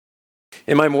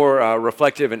In my more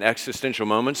reflective and existential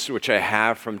moments, which I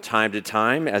have from time to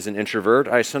time as an introvert,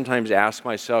 I sometimes ask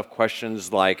myself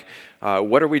questions like,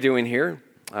 what are we doing here?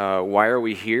 Why are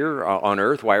we here on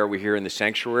earth? Why are we here in the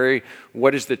sanctuary?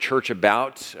 What is the church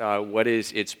about? What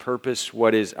is its purpose?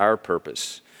 What is our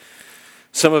purpose?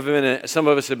 Some of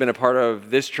us have been a part of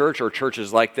this church or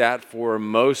churches like that for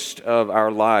most of our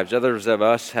lives. Others of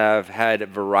us have had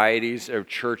varieties of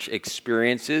church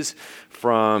experiences,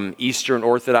 from Eastern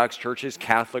Orthodox churches,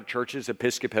 Catholic churches,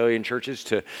 Episcopalian churches,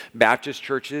 to Baptist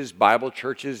churches, Bible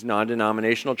churches,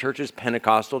 non-denominational churches,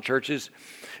 Pentecostal churches,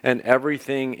 and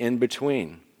everything in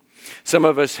between. Some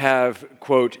of us have,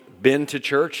 quote, been to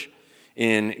church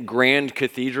in grand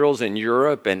cathedrals in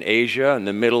Europe and Asia and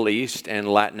the Middle East and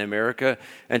Latin America.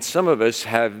 And some of us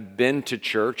have been to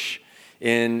church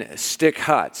in stick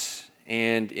huts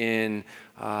and in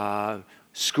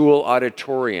school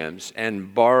auditoriums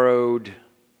and borrowed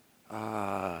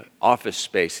office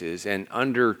spaces and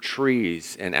under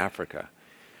trees in Africa.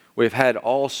 We've had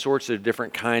all sorts of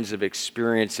different kinds of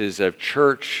experiences of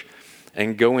church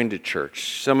and going to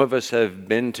church. Some of us have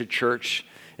been to church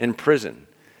in prison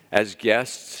as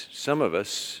guests, some of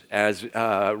us as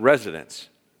residents.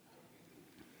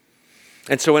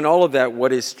 And so in all of that,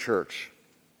 what is church?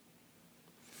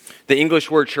 The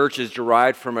English word church is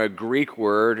derived from a Greek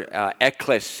word,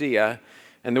 ekklesia,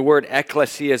 and the word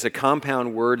ekklesia is a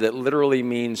compound word that literally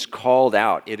means called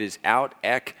out. It is out,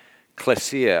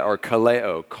 ekklesia, or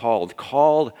kaleo,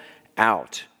 called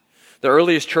out. The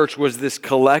earliest church was this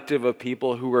collective of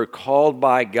people who were called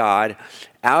by God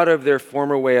out of their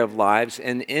former way of lives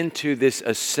and into this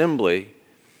assembly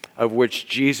of which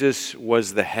Jesus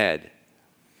was the head.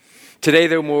 Today,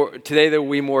 though,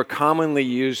 we more commonly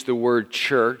use the word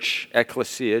church,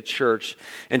 ekklesia, church,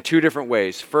 in two different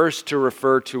ways. First, to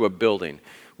refer to a building.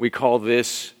 We call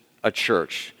this a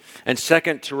church. And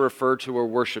second, to refer to a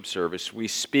worship service. We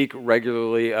speak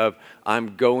regularly of,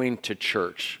 I'm going to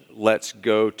church. Let's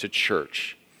go to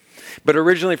church. But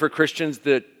originally for Christians,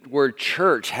 the word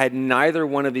church had neither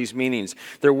one of these meanings.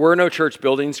 There were no church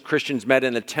buildings. Christians met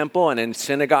in the temple and in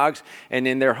synagogues and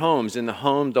in their homes,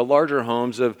 the larger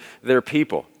homes of their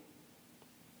people.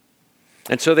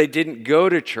 And so they didn't go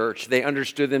to church. They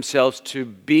understood themselves to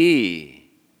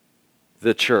be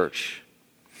the church.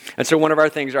 And so one of our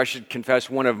things, or I should confess,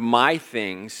 one of my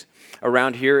things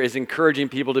around here is encouraging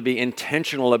people to be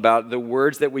intentional about the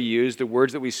words that we use, the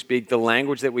words that we speak, the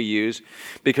language that we use,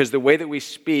 because the way that we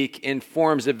speak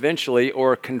informs eventually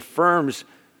or confirms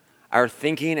our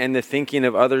thinking and the thinking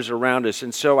of others around us.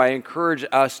 And so I encourage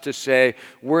us to say,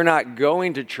 we're not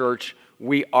going to church,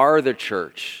 we are the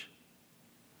church.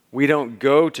 We don't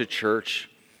go to church,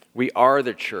 we are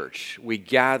the church. We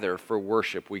gather for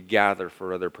worship, we gather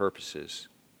for other purposes.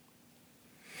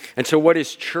 And so what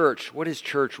is church? What is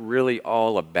church really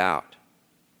all about?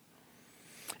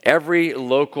 Every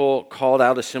local called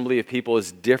out assembly of people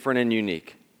is different and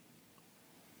unique.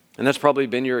 And that's probably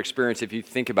been your experience if you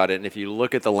think about it and if you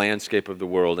look at the landscape of the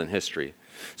world and history.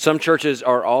 Some churches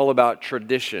are all about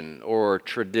tradition or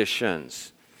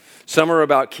traditions. Some are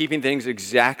about keeping things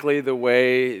exactly the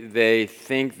way they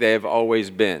think they've always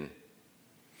been.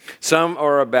 Some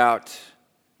are about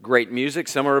great music.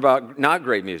 Some are about not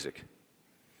great music.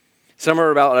 Some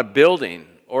are about a building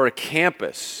or a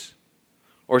campus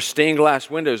or stained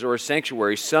glass windows or a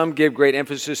sanctuary. Some give great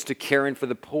emphasis to caring for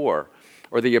the poor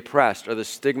or the oppressed or the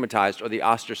stigmatized or the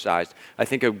ostracized. I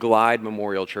think of Glide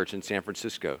Memorial Church in San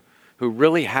Francisco, who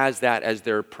really has that as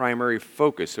their primary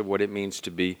focus of what it means to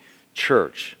be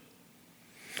church.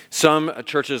 Some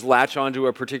churches latch onto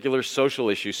a particular social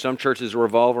issue. Some churches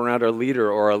revolve around a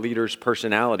leader or a leader's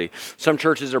personality. Some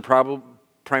churches are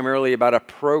primarily about a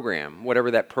program,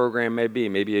 whatever that program may be,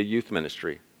 maybe a youth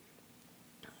ministry.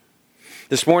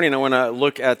 This morning I want to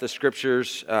look at the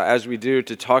scriptures as we do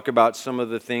to talk about some of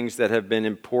the things that have been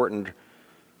important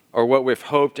or what we've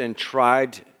hoped and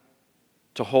tried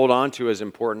to hold on to as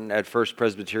important at First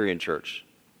Presbyterian Church.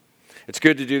 It's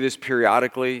good to do this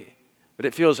periodically, but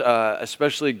it feels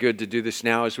especially good to do this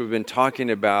now as we've been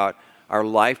talking about our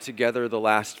life together the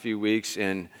last few weeks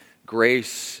in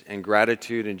grace and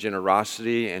gratitude and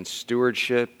generosity and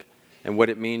stewardship and what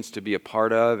it means to be a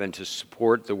part of and to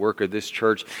support the work of this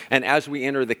church. And as we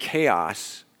enter the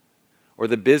chaos or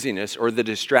the busyness or the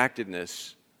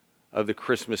distractedness of the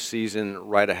Christmas season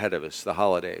right ahead of us, the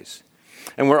holidays.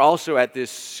 And we're also at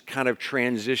this kind of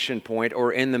transition point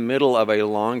or in the middle of a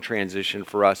long transition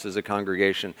for us as a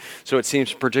congregation. So it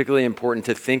seems particularly important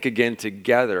to think again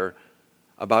together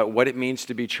about what it means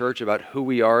to be church, about who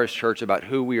we are as church, about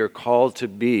who we are called to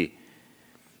be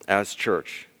as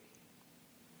church.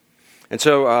 And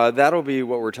so that'll be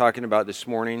what we're talking about this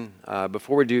morning.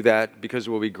 Before we do that, because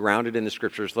we'll be grounded in the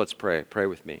Scriptures, let's pray. Pray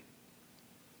with me.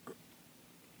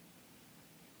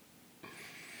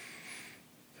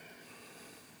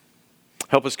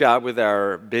 Help us, God, with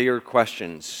our bigger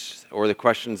questions or the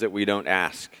questions that we don't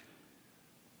ask.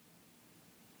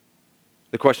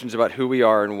 The questions about who we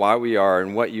are and why we are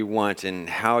and what you want and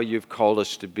how you've called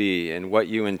us to be and what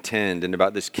you intend and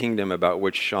about this kingdom about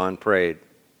which Sean prayed.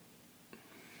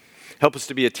 Help us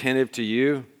to be attentive to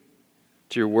you,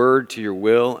 to your word, to your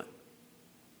will,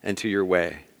 and to your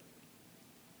way.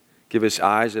 Give us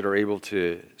eyes that are able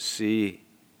to see,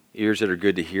 ears that are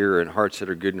good to hear, and hearts that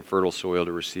are good and fertile soil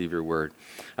to receive your word.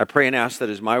 I pray and ask that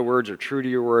as my words are true to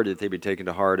your word, that they be taken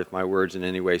to heart. If my words in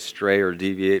any way stray or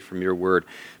deviate from your word,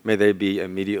 may they be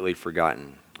immediately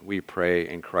forgotten. We pray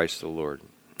in Christ the Lord.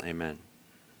 Amen.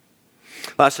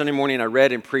 Last Sunday morning, I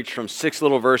read and preached from 6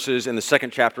 little verses in the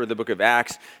 2nd chapter of the book of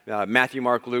Acts, Matthew,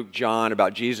 Mark, Luke, John,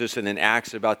 about Jesus, and then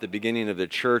Acts about the beginning of the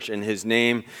church and his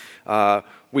name.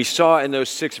 We saw in those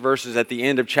 6 verses at the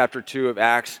end of chapter 2 of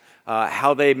Acts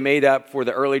how they made up for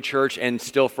the early church and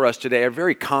still for us today a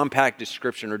very compact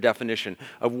description or definition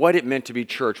of what it meant to be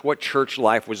church, what church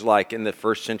life was like in the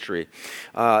first century.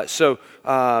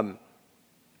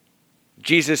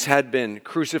 Jesus had been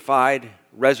crucified,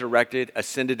 resurrected,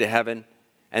 ascended to heaven.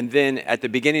 And then at the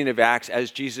beginning of Acts, as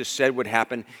Jesus said would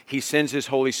happen, he sends his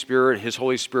Holy Spirit. His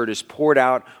Holy Spirit is poured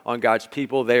out on God's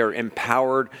people. They are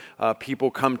empowered.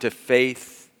 People come to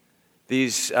faith.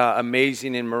 These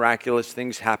amazing and miraculous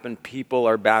things happen. People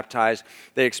are baptized.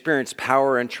 They experience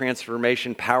power and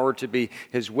transformation, power to be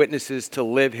his witnesses, to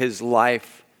live his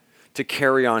life, to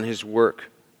carry on his work,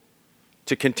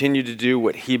 to continue to do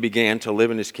what he began, to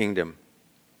live in his kingdom.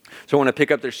 So I want to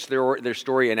pick up their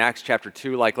story in Acts chapter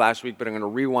 2 like last week, but I'm going to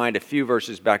rewind a few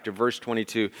verses back to verse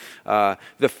 22.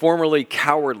 The formerly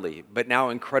cowardly, but now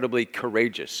incredibly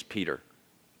courageous Peter,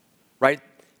 right?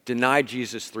 Denied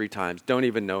Jesus 3 times, don't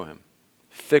even know him.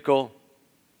 Fickle,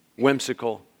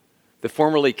 whimsical. The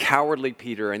formerly cowardly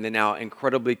Peter and the now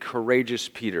incredibly courageous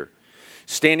Peter.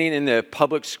 Standing in the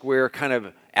public square, kind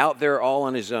of out there all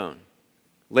on his own.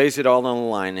 Lays it all on the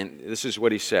line, and this is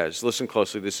what he says. Listen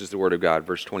closely, this is the word of God,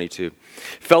 verse 22.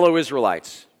 Fellow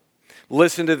Israelites,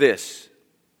 listen to this.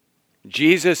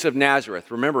 Jesus of Nazareth,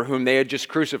 remember whom they had just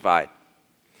crucified.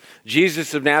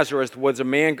 Jesus of Nazareth was a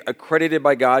man accredited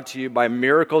by God to you by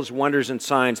miracles, wonders, and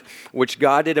signs, which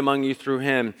God did among you through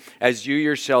him, as you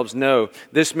yourselves know.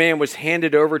 This man was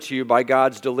handed over to you by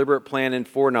God's deliberate plan and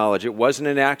foreknowledge. It wasn't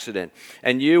an accident.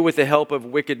 And you, with the help of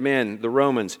wicked men, the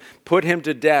Romans, put him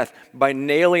to death by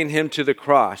nailing him to the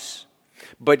cross.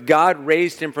 But God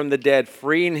raised him from the dead,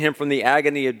 freeing him from the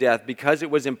agony of death, because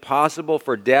it was impossible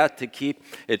for death to keep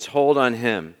its hold on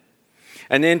him.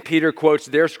 And then Peter quotes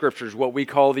their scriptures, what we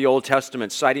call the Old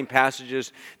Testament, citing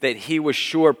passages that he was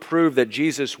sure proved that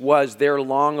Jesus was their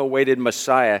long-awaited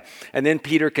Messiah. And then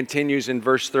Peter continues in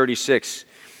verse 36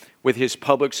 with his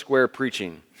public square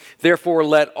preaching. Therefore,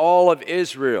 let all of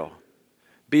Israel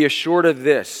be assured of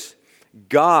this.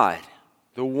 God,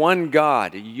 the one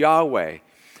God, Yahweh,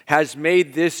 has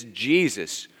made this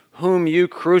Jesus, whom you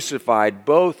crucified,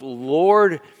 both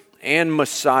Lord and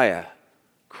Messiah,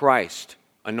 Christ,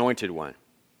 Anointed One.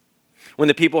 When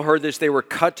the people heard this, they were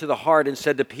cut to the heart and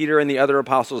said to Peter and the other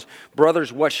apostles,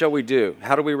 Brothers, what shall we do?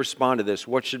 How do we respond to this?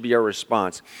 What should be our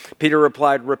response? Peter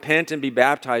replied, Repent and be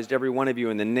baptized, every one of you,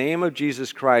 in the name of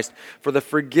Jesus Christ for the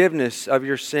forgiveness of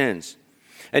your sins.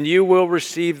 And you will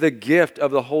receive the gift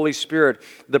of the Holy Spirit.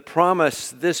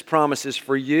 This promise is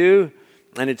for you,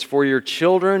 and it's for your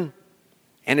children,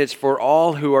 and it's for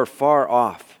all who are far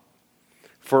off,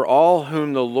 for all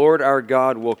whom the Lord our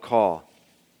God will call.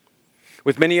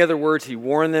 With many other words, he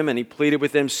warned them and he pleaded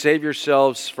with them, Save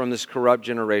yourselves from this corrupt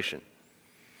generation.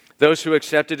 Those who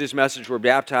accepted his message were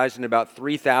baptized, and about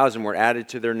 3,000 were added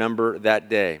to their number that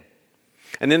day.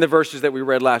 And then the verses that we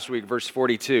read last week, verse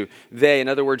 42, they, in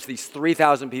other words, these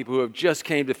 3,000 people who have just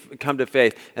come to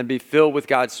faith and been filled with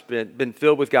God's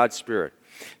Spirit,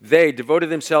 they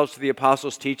devoted themselves to the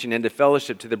apostles' teaching and to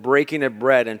fellowship, to the breaking of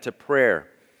bread and to prayer.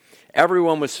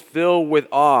 Everyone was filled with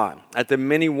awe at the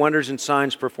many wonders and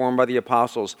signs performed by the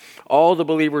apostles. All the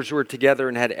believers were together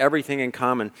and had everything in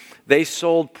common. They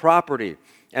sold property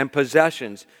and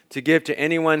possessions to give to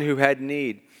anyone who had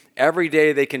need. Every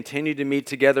day they continued to meet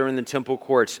together in the temple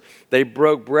courts. They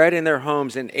broke bread in their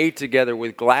homes and ate together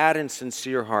with glad and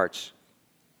sincere hearts,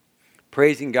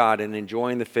 praising God and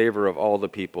enjoying the favor of all the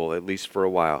people, at least for a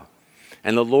while.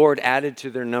 And the Lord added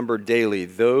to their number daily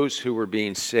those who were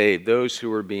being saved, those who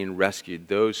were being rescued,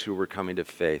 those who were coming to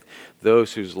faith,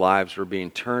 those whose lives were being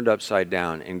turned upside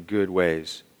down in good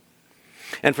ways.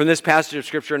 And from this passage of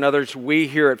Scripture and others, we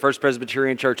here at First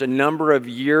Presbyterian Church a number of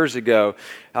years ago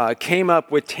came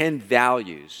up with 10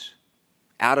 values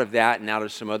out of that and out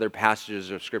of some other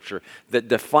passages of Scripture that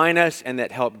define us and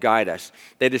that help guide us.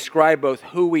 They describe both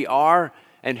who we are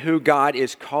and who God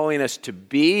is calling us to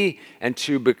be and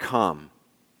to become.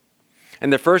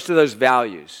 And the first of those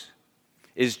values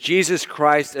is Jesus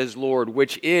Christ as Lord,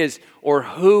 which is, or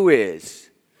who is,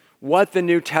 what the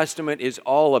New Testament is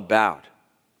all about,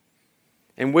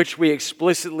 in which we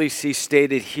explicitly see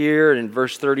stated here in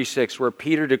verse 36, where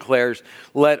Peter declares,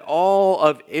 "Let all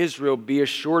of Israel be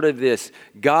assured of this,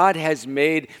 God has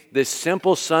made this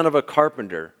simple son of a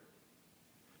carpenter,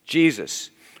 Jesus,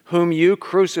 whom you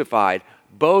crucified,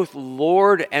 both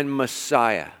Lord and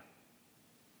Messiah."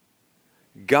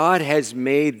 God has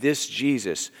made this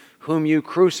Jesus, whom you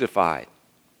crucified,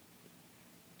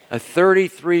 a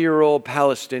 33-year-old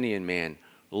Palestinian man,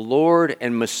 Lord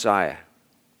and Messiah.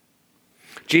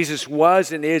 Jesus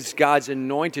was and is God's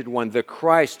anointed one, the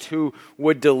Christ who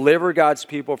would deliver God's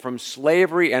people from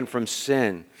slavery and from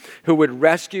sin, who would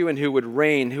rescue and who would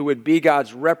reign, who would be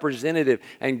God's representative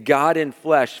and God in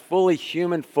flesh, fully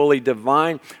human, fully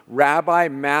divine, Rabbi,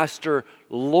 Master,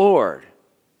 Lord.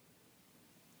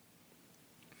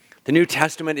 The New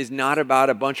Testament is not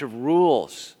about a bunch of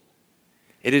rules.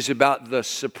 It is about the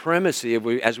supremacy,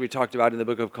 as we talked about in the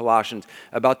book of Colossians,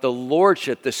 about the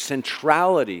lordship, the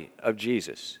centrality of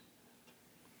Jesus.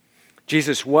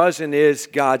 Jesus was and is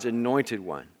God's anointed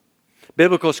one.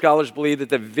 Biblical scholars believe that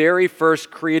the very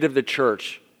first creed of the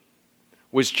church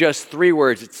was just 3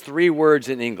 words. It's 3 words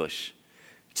in English.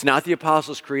 It's not the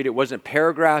Apostles' Creed. It wasn't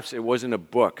paragraphs. It wasn't a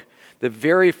book. The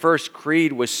very first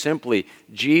creed was simply,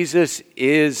 Jesus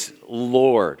is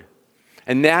Lord.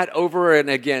 And that over and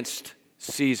against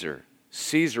Caesar.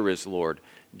 Caesar is Lord.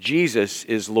 Jesus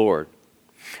is Lord.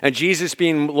 And Jesus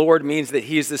being Lord means that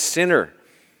he is the center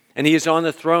and he is on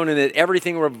the throne and that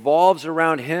everything revolves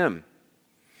around him.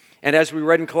 And as we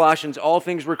read in Colossians, all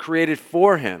things were created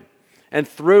for him and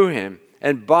through him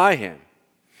and by him.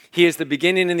 He is the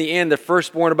beginning and the end, the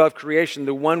firstborn above creation,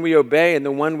 the one we obey and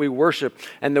the one we worship,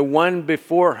 and the one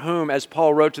before whom, as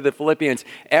Paul wrote to the Philippians,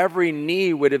 every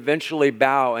knee would eventually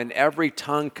bow and every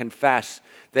tongue confess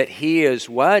that he is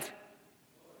what?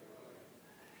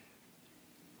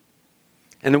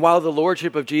 And while the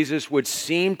lordship of Jesus would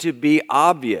seem to be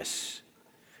obvious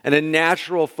and a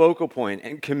natural focal point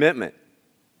and commitment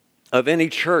of any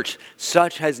church,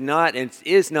 such has not and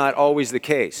is not always the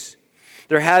case.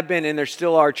 There have been and there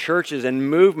still are churches and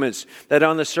movements that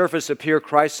on the surface appear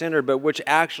Christ-centered, but which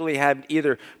actually have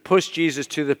either pushed Jesus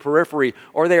to the periphery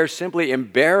or they are simply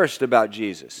embarrassed about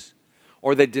Jesus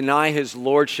or they deny his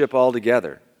lordship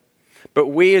altogether. But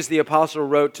we, as the apostle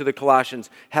wrote to the Colossians,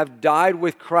 have died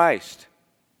with Christ.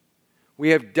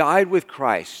 We have died with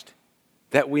Christ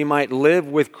that we might live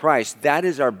with Christ. That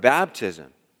is our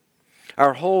baptism.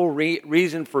 Our whole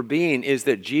reason for being is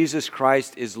that Jesus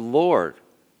Christ is Lord.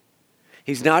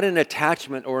 He's not an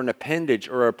attachment or an appendage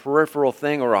or a peripheral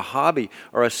thing or a hobby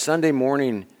or a Sunday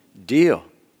morning deal.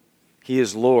 He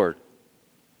is Lord.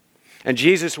 And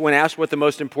Jesus, when asked what the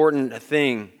most important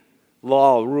thing,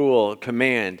 law, rule,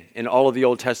 command in all of the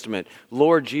Old Testament,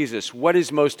 Lord Jesus, what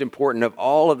is most important of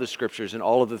all of the scriptures and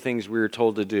all of the things we are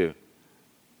told to do?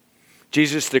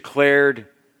 Jesus declared,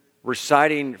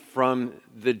 reciting from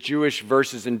the Jewish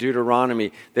verses in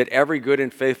Deuteronomy, that every good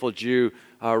and faithful Jew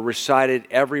recited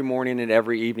every morning and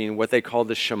every evening what they called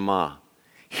the Shema.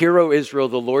 Hear, O Israel,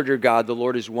 the Lord your God, the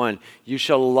Lord is one. You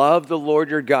shall love the Lord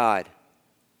your God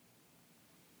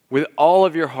with all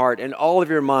of your heart and all of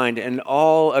your mind and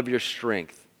all of your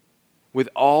strength, with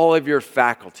all of your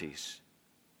faculties.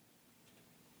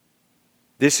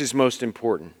 This is most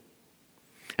important.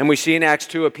 And we see in Acts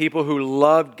 2 a people who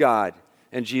loved God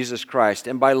and Jesus Christ.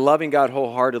 And by loving God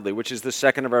wholeheartedly, which is the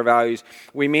second of our values,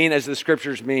 we mean, as the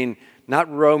scriptures mean,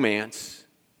 not romance,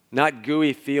 not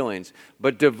gooey feelings,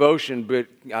 but devotion,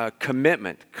 but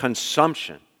commitment,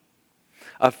 consumption,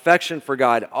 affection for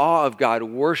God, awe of God,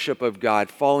 worship of God,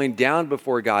 falling down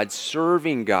before God,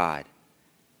 serving God,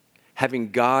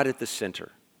 having God at the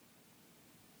center.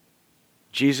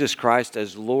 Jesus Christ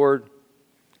as Lord,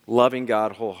 loving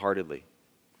God wholeheartedly.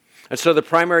 And so the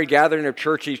primary gathering of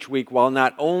church each week, while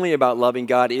not only about loving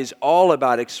God, is all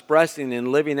about expressing and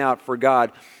living out for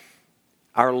God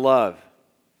our love,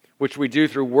 which we do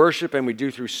through worship and we do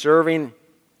through serving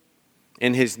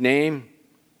in his name,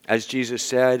 as Jesus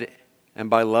said, and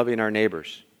by loving our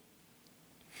neighbors.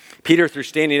 Peter, through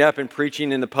standing up and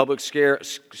preaching in the public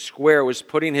square, was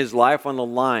putting his life on the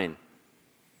line.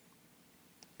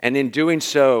 And in doing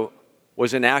so,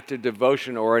 was an act of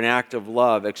devotion or an act of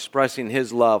love, expressing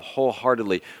his love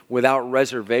wholeheartedly, without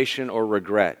reservation or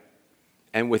regret,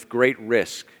 and with great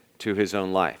risk to his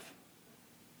own life.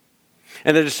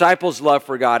 And the disciples' love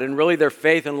for God and really their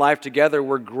faith and life together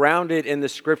were grounded in the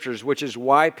Scriptures, which is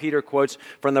why Peter quotes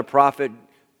from the prophet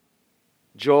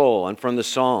Joel and from the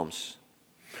Psalms.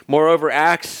 Moreover,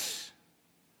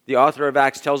 the author of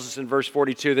Acts tells us in verse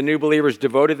 42, the new believers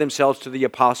devoted themselves to the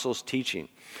apostles' teaching,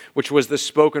 which was the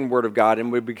spoken word of God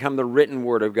and would become the written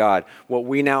word of God. What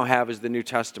we now have is the New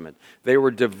Testament. They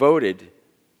were devoted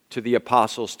to the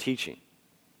apostles' teaching.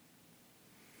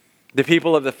 The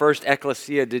people of the first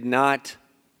ecclesia did not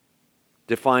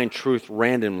define truth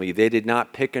randomly. They did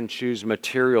not pick and choose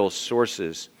material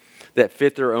sources that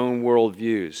fit their own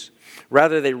worldviews.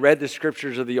 Rather, they read the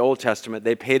Scriptures of the Old Testament.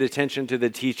 They paid attention to the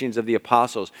teachings of the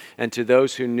apostles and to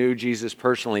those who knew Jesus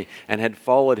personally and had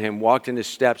followed him, walked in his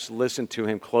steps, listened to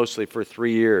him closely for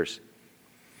 3 years.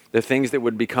 The things that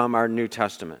would become our New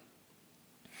Testament.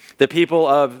 The people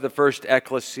of the first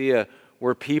ecclesia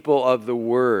were people of the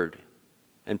Word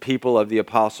and people of the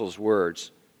apostles'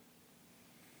 words,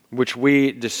 which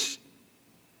we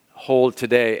hold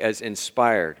today as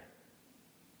inspired.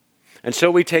 And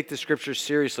so we take the Scriptures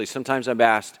seriously. Sometimes I'm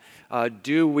asked,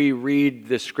 do we read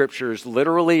the Scriptures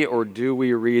literally or do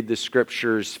we read the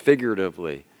Scriptures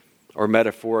figuratively or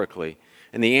metaphorically?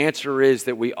 And the answer is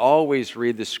that we always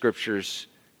read the Scriptures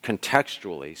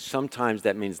contextually. Sometimes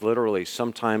that means literally,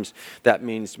 sometimes that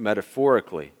means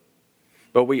metaphorically.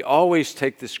 But we always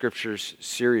take the Scriptures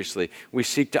seriously. We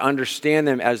seek to understand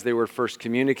them as they were first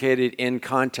communicated in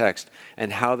context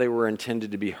and how they were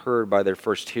intended to be heard by their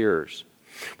first hearers.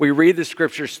 We read the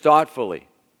Scriptures thoughtfully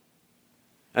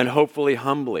and hopefully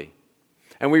humbly.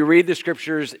 And we read the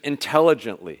Scriptures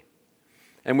intelligently.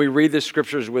 And we read the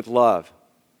Scriptures with love.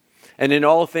 And in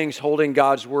all things, holding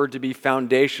God's Word to be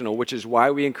foundational, which is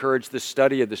why we encourage the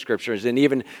study of the Scriptures and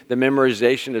even the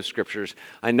memorization of Scriptures.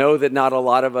 I know that not a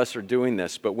lot of us are doing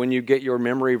this, but when you get your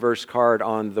memory verse card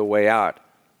on the way out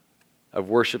of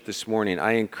worship this morning,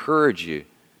 I encourage you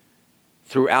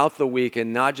throughout the week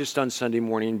and not just on Sunday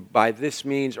morning, by this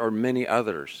means or many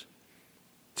others,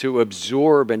 to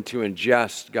absorb and to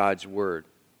ingest God's Word.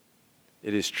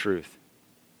 It is truth.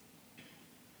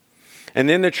 And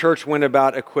then the church went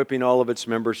about equipping all of its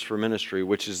members for ministry,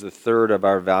 which is the third of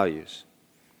our values.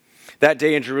 That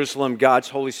day in Jerusalem, God's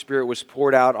Holy Spirit was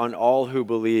poured out on all who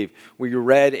believe. We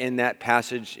read in that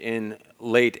passage in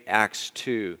late Acts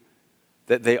 2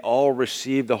 that they all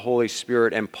received the Holy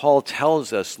Spirit. And Paul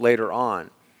tells us later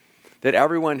on that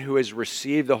everyone who has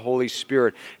received the Holy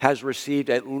Spirit has received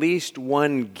at least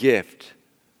one gift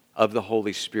of the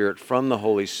Holy Spirit from the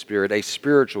Holy Spirit, a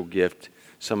spiritual gift,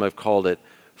 some have called it,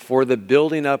 for the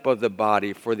building up of the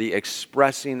body, for the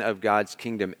expressing of God's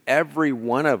kingdom. Every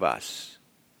one of us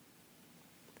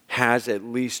has at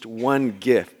least one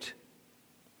gift.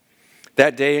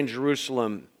 That day in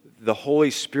Jerusalem, the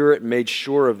Holy Spirit made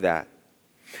sure of that.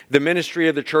 The ministry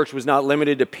of the church was not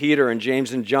limited to Peter and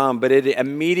James and John, but it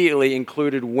immediately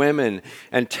included women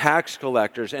and tax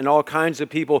collectors and all kinds of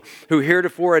people who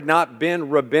heretofore had not been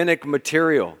rabbinic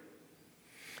material.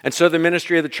 And so the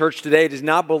ministry of the church today does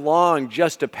not belong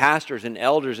just to pastors and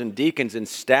elders and deacons and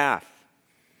staff,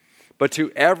 but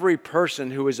to every person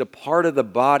who is a part of the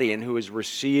body and who has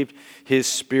received his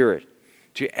Spirit,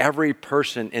 to every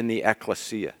person in the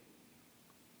ecclesia.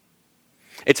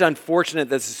 It's unfortunate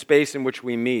that the space in which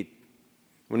we meet,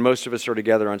 when most of us are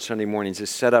together on Sunday mornings, is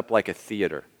set up like a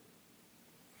theater.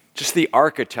 Just the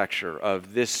architecture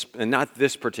of this, and not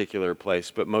this particular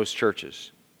place, but most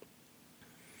churches,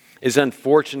 is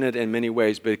unfortunate in many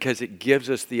ways because it gives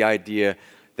us the idea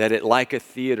that like a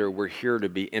theater, we're here to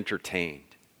be entertained.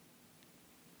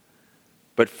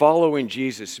 But following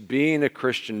Jesus, being a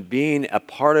Christian, being a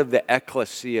part of the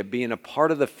ecclesia, being a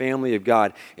part of the family of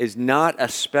God is not a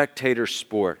spectator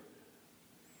sport,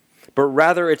 but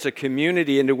rather it's a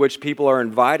community into which people are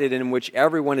invited and in which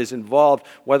everyone is involved,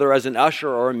 whether as an usher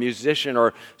or a musician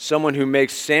or someone who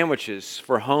makes sandwiches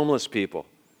for homeless people,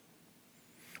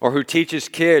 or who teaches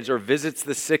kids or visits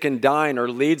the sick and dying or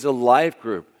leads a life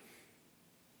group,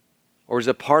 or is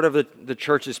a part of the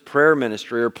church's prayer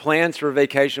ministry, or plans for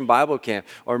vacation Bible camp,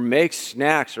 or makes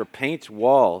snacks, or paints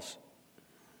walls.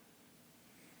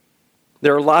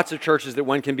 There are lots of churches that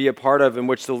one can be a part of in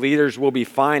which the leaders will be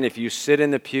fine if you sit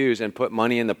in the pews and put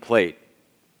money in the plate,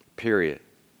 period.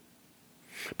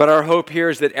 But our hope here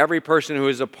is that every person who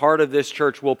is a part of this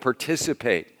church will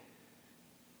participate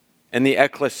in the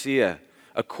ecclesia,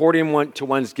 according to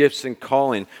one's gifts and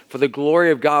calling, for the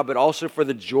glory of God, but also for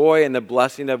the joy and the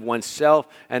blessing of oneself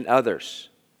and others.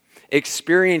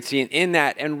 Experiencing in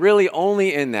that, and really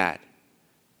only in that,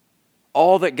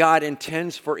 all that God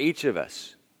intends for each of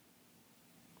us,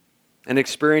 and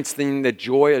experiencing the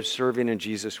joy of serving in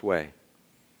Jesus' way,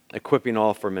 equipping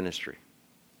all for ministry.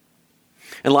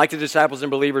 And like the disciples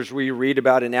and believers we read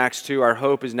about in Acts 2, our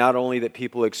hope is not only that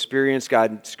people experience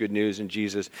God's good news in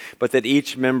Jesus, but that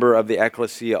each member of the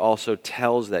ecclesia also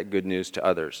tells that good news to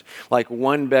others. Like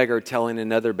one beggar telling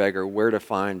another beggar where to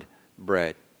find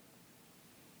bread.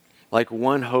 Like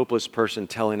one hopeless person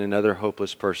telling another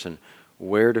hopeless person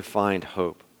where to find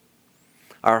hope.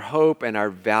 Our hope and our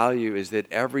value is that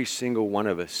every single one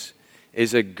of us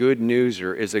is a good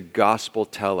newser, is a gospel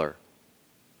teller,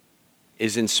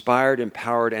 is inspired,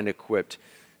 empowered, and equipped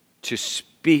to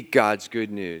speak God's good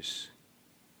news.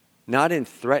 Not in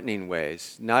threatening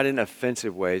ways, not in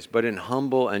offensive ways, but in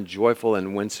humble and joyful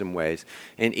and winsome ways.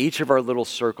 In each of our little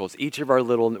circles, each of our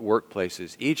little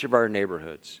workplaces, each of our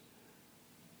neighborhoods.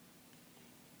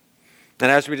 And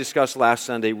as we discussed last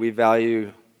Sunday, we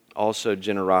value also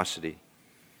generosity,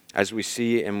 as we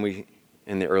see in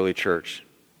the early church.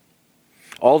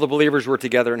 All the believers were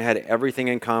together and had everything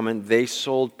in common. They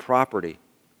sold property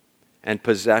and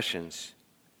possessions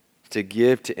to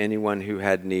give to anyone who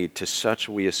had need. To such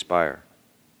we aspire.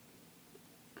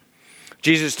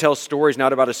 Jesus tells stories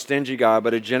not about a stingy God,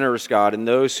 but a generous God. And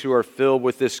those who are filled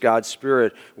with this God's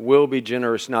Spirit will be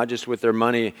generous, not just with their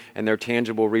money and their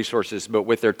tangible resources, but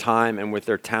with their time and with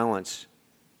their talents.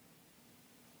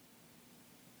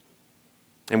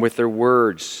 And with their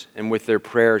words and with their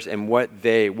prayers and what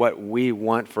we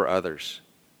want for others.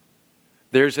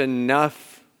 There's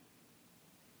enough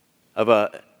of an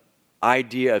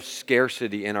idea of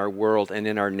scarcity in our world and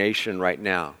in our nation right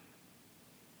now.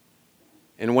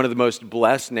 In one of the most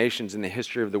blessed nations in the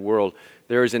history of the world,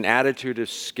 there is an attitude of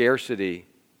scarcity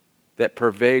that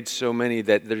pervades so many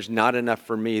that there's not enough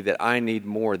for me, that I need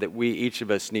more, that each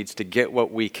of us needs to get what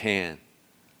we can.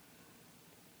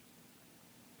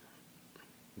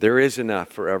 There is enough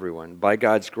for everyone. By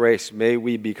God's grace, may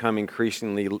we become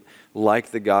increasingly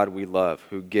like the God we love,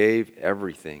 who gave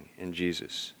everything in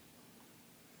Jesus.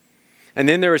 And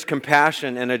then there is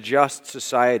compassion and a just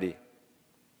society.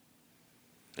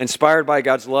 Inspired by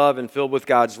God's love and filled with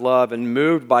God's love and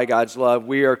moved by God's love,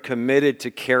 we are committed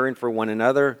to caring for one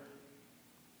another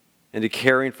and to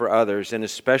caring for others, and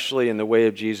especially in the way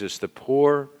of Jesus, the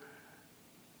poor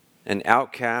and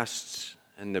outcasts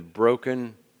and the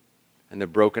broken and the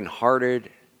brokenhearted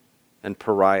and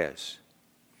pariahs.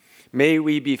 May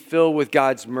we be filled with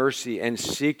God's mercy and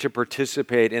seek to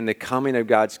participate in the coming of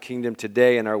God's kingdom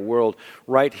today in our world,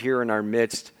 right here in our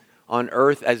midst, on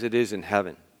earth as it is in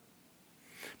heaven.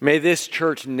 May this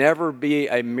church never be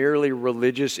a merely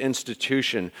religious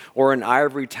institution or an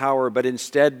ivory tower, but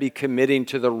instead be committing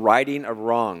to the righting of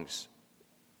wrongs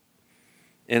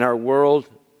in our world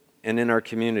and in our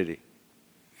community.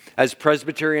 As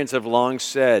Presbyterians have long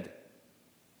said,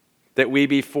 that we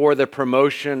be for the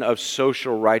promotion of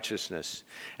social righteousness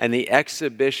and the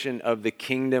exhibition of the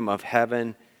kingdom of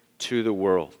heaven to the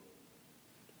world.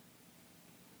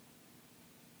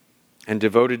 And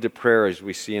devoted to prayer, as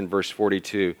we see in verse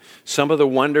 42. Some of the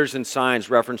wonders and signs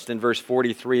referenced in verse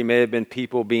 43 may have been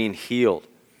people being healed,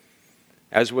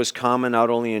 as was common not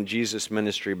only in Jesus'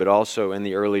 ministry, but also in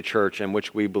the early church, and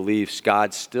which we believe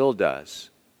God still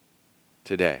does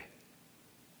today.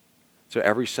 So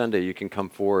every Sunday you can come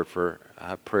forward for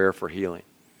prayer for healing.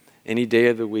 Any day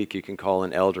of the week you can call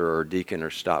an elder or a deacon or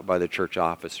stop by the church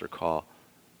office or call.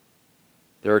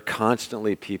 There are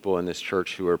constantly people in this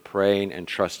church who are praying and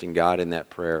trusting God in that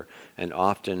prayer, and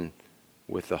often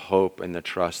with the hope and the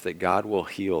trust that God will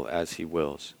heal as He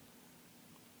wills.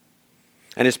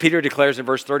 And as Peter declares in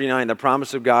verse 39, the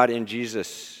promise of God in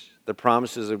Jesus, the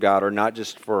promises of God are not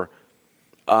just for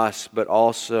us, but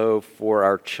also for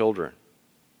our children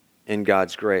in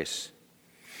God's grace.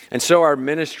 And so our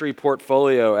ministry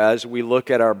portfolio, as we look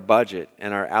at our budget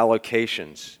and our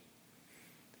allocations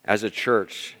as a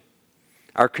church,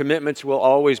 our commitments will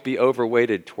always be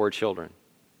overweighted toward children.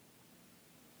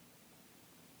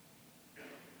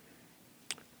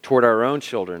 Toward our own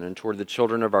children and toward the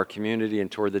children of our community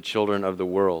and toward the children of the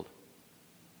world.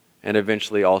 And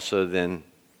eventually also then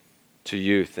to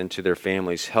youth and to their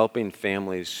families, helping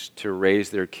families to raise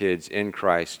their kids in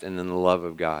Christ and in the love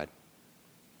of God.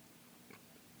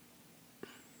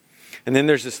 And then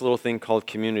there's this little thing called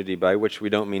community, by which we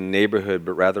don't mean neighborhood,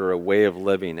 but rather a way of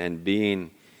living and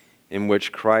being in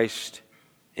which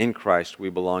in Christ we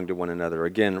belong to one another.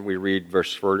 Again, we read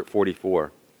verse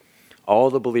 44. All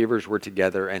the believers were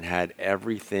together and had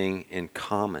everything in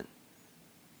common.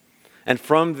 And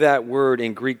from that word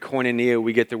in Greek koinonia,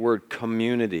 we get the word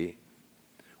community,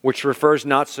 which refers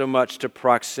not so much to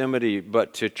proximity,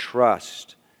 but to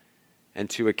trust and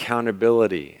to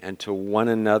accountability and to one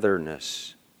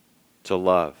anotherness, to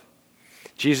love.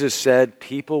 Jesus said,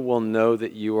 people will know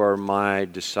that you are my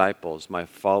disciples, my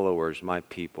followers, my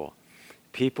people.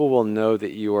 People will know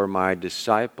that you are my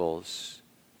disciples,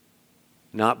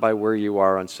 not by where you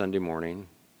are on Sunday morning,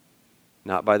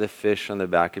 not by the fish on the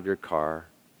back of your car,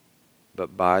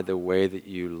 but by the way that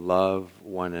you love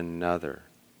one another.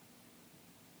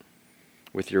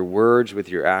 With your words, with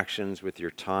your actions, with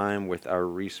your time, with our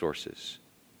resources.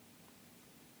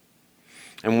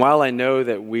 And while I know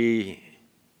that we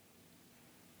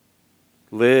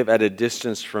live at a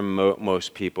distance from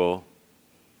most people,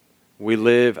 we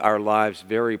live our lives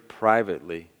very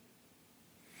privately.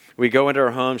 We go into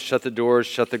our homes, shut the doors,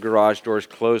 shut the garage doors,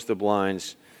 close the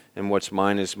blinds, and what's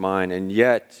mine is mine. And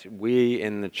yet, we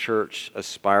in the church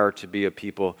aspire to be a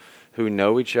people who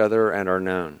know each other and are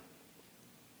known.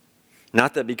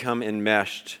 Not that become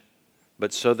enmeshed,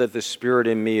 but so that the Spirit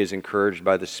in me is encouraged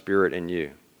by the Spirit in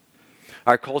you.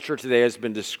 Our culture today has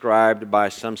been described by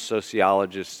some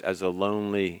sociologists as a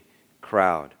lonely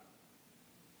crowd,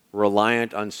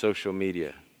 reliant on social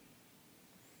media.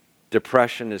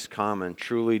 Depression is common.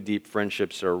 Truly deep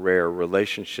friendships are rare.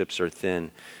 Relationships are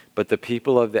thin. But the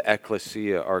people of the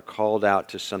ecclesia are called out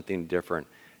to something different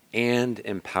and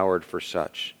empowered for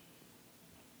such.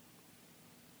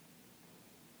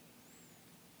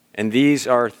 And these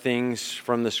are things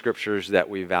from the Scriptures that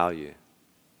we value,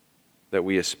 that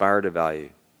we aspire to value.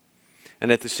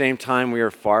 And at the same time, we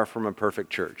are far from a perfect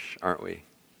church, aren't we?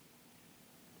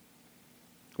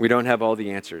 We don't have all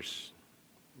the answers.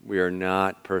 We are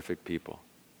not perfect people.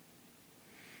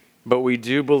 But we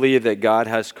do believe that God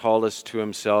has called us to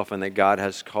Himself and that God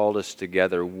has called us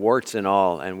together, warts and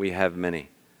all, and we have many.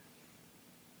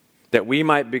 That we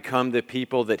might become the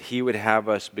people that He would have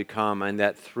us become, and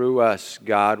that through us,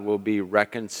 God will be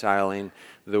reconciling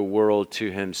the world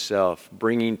to Himself,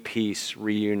 bringing peace,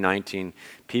 reuniting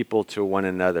people to one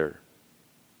another,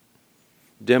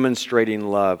 demonstrating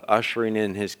love, ushering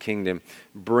in His kingdom,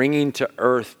 bringing to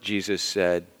earth, Jesus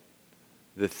said,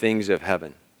 the things of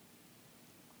heaven.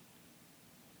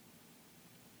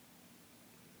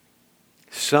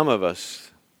 Some of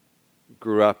us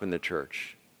grew up in the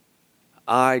church.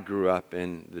 I grew up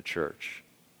in the church.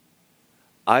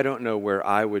 I don't know where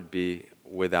I would be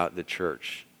without the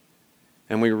church.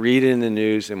 And we read in the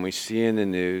news and we see in the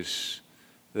news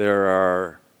there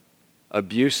are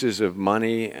abuses of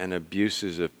money and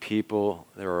abuses of people.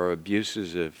 There are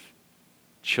abuses of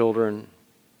children.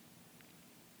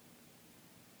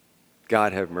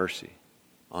 God have mercy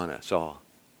on us all.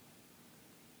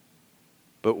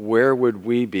 But where would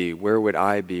we be? Where would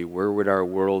I be? Where would our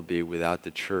world be without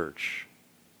the church?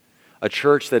 A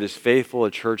church that is faithful, a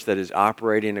church that is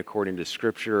operating according to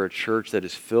Scripture, a church that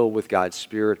is filled with God's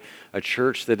Spirit, a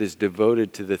church that is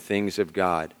devoted to the things of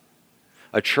God.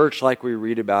 A church like we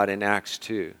read about in Acts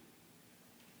 2.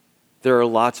 There are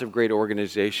lots of great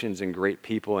organizations and great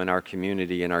people in our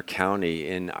community, in our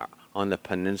county, on the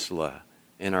peninsula,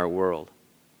 in our world.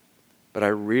 But I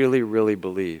really, really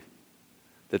believe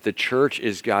that the church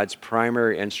is God's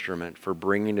primary instrument for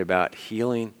bringing about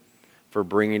healing, for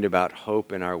bringing about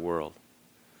hope in our world.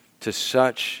 To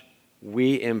such,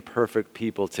 we imperfect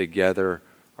people together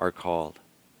are called.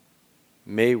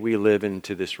 May we live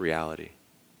into this reality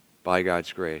by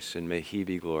God's grace, and may He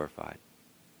be glorified.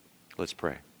 Let's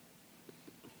pray.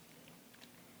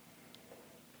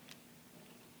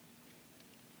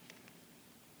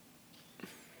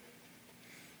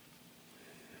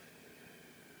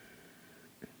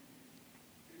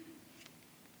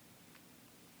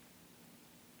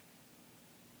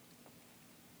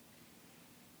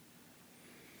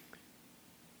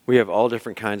 We have all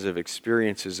different kinds of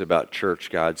experiences about church,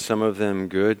 God. Some of them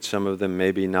good, some of them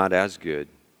maybe not as good.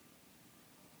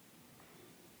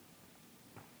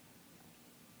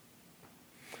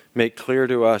 Make clear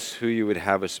to us who you would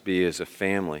have us be as a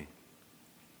family.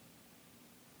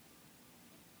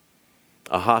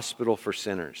 A hospital for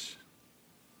sinners.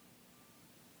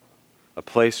 A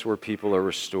place where people are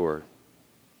restored.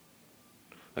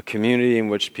 A community in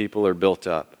which people are built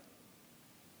up.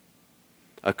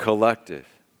 A collective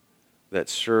that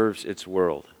serves its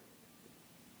world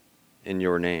in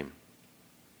your name.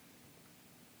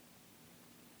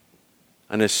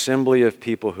 An assembly of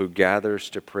people who gathers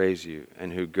to praise you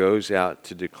and who goes out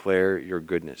to declare your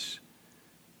goodness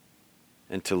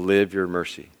and to live your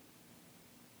mercy.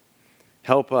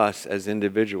 Help us as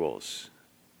individuals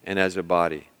and as a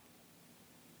body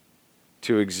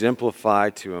to exemplify,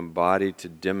 to embody, to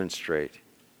demonstrate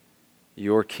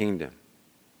your kingdom.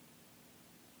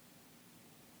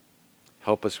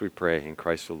 Help us, we pray, in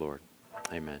Christ the Lord.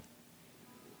 Amen.